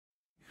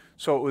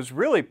So it was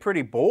really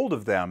pretty bold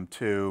of them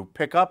to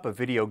pick up a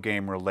video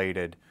game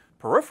related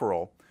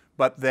peripheral,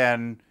 but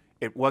then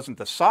it wasn't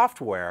the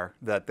software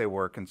that they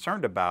were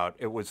concerned about,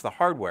 it was the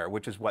hardware,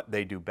 which is what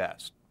they do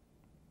best.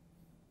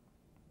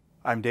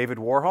 I'm David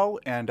Warhol,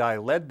 and I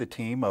led the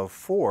team of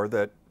 4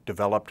 that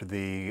developed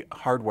the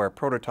hardware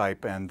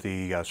prototype and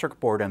the circuit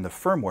board and the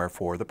firmware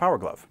for the Power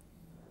Glove.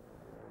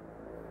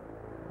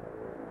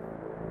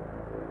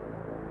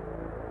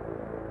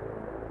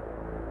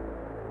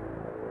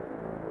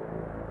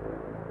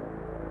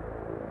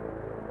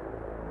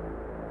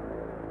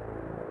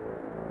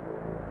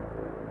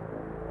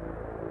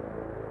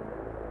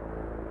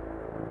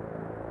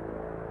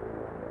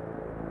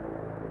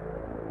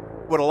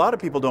 What a lot of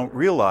people don't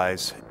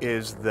realize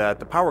is that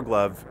the Power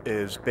Glove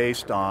is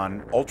based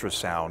on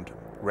ultrasound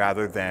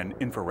rather than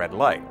infrared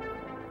light.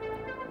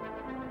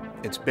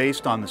 It's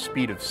based on the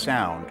speed of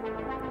sound.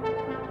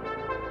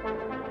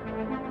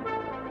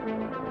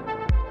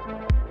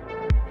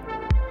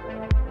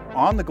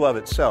 On the glove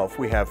itself,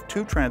 we have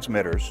 2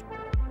 transmitters,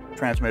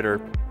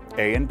 transmitter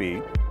A and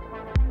B.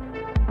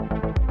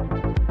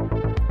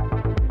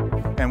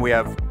 And we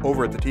have,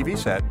 over at the TV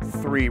set,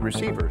 3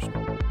 receivers.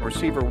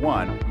 Receiver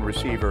 1,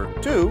 receiver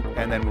 2,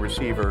 and then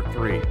receiver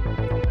 3.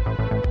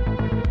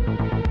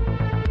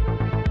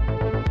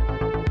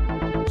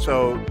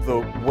 So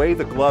the way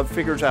the glove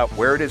figures out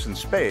where it is in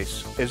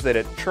space is that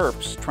it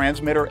chirps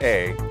transmitter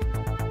A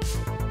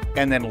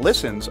and then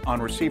listens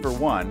on receiver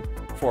 1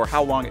 for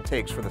how long it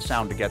takes for the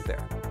sound to get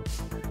there.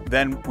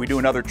 Then we do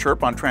another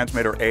chirp on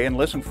transmitter A and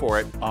listen for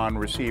it on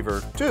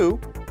receiver 2,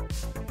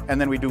 and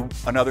then we do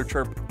another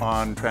chirp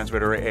on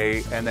transmitter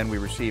A, and then we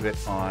receive it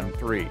on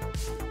 3.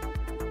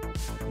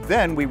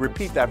 Then we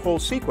repeat that whole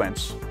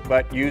sequence,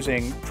 but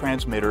using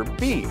transmitter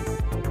B.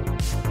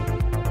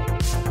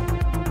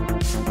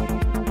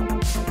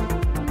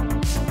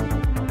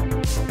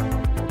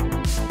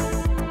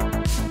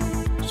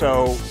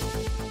 So,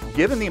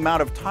 given the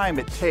amount of time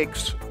it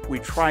takes, we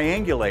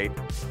triangulate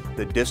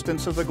the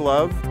distance of the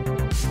glove,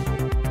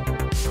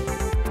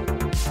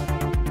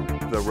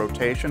 the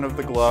rotation of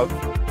the glove,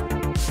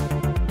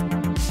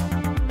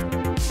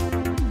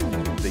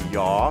 the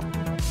yaw,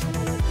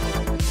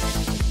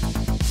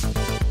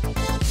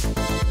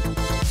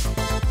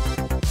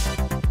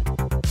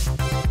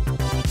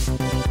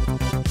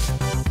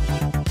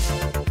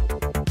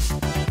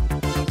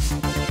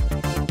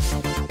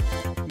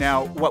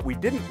 Now, what we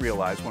didn't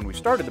realize when we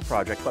started the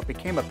project, but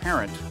became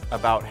apparent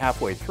about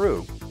halfway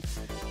through,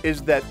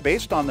 is that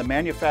based on the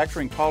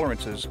manufacturing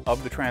tolerances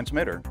of the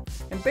transmitter,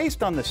 and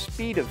based on the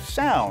speed of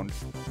sound,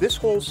 this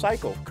whole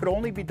cycle could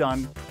only be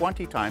done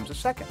 20 times a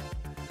second,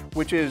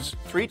 which is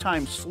 3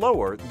 times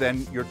slower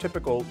than your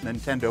typical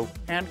Nintendo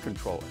hand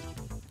controller.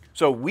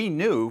 So we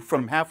knew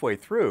from halfway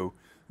through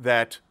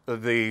that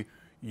the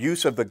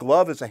use of the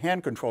glove as a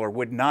hand controller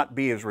would not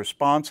be as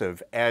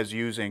responsive as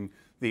using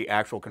the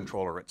actual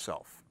controller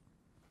itself.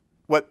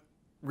 What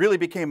really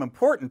became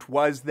important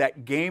was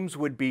that games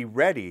would be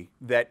ready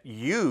that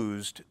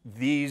used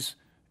these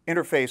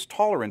interface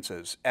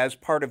tolerances as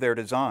part of their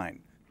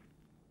design.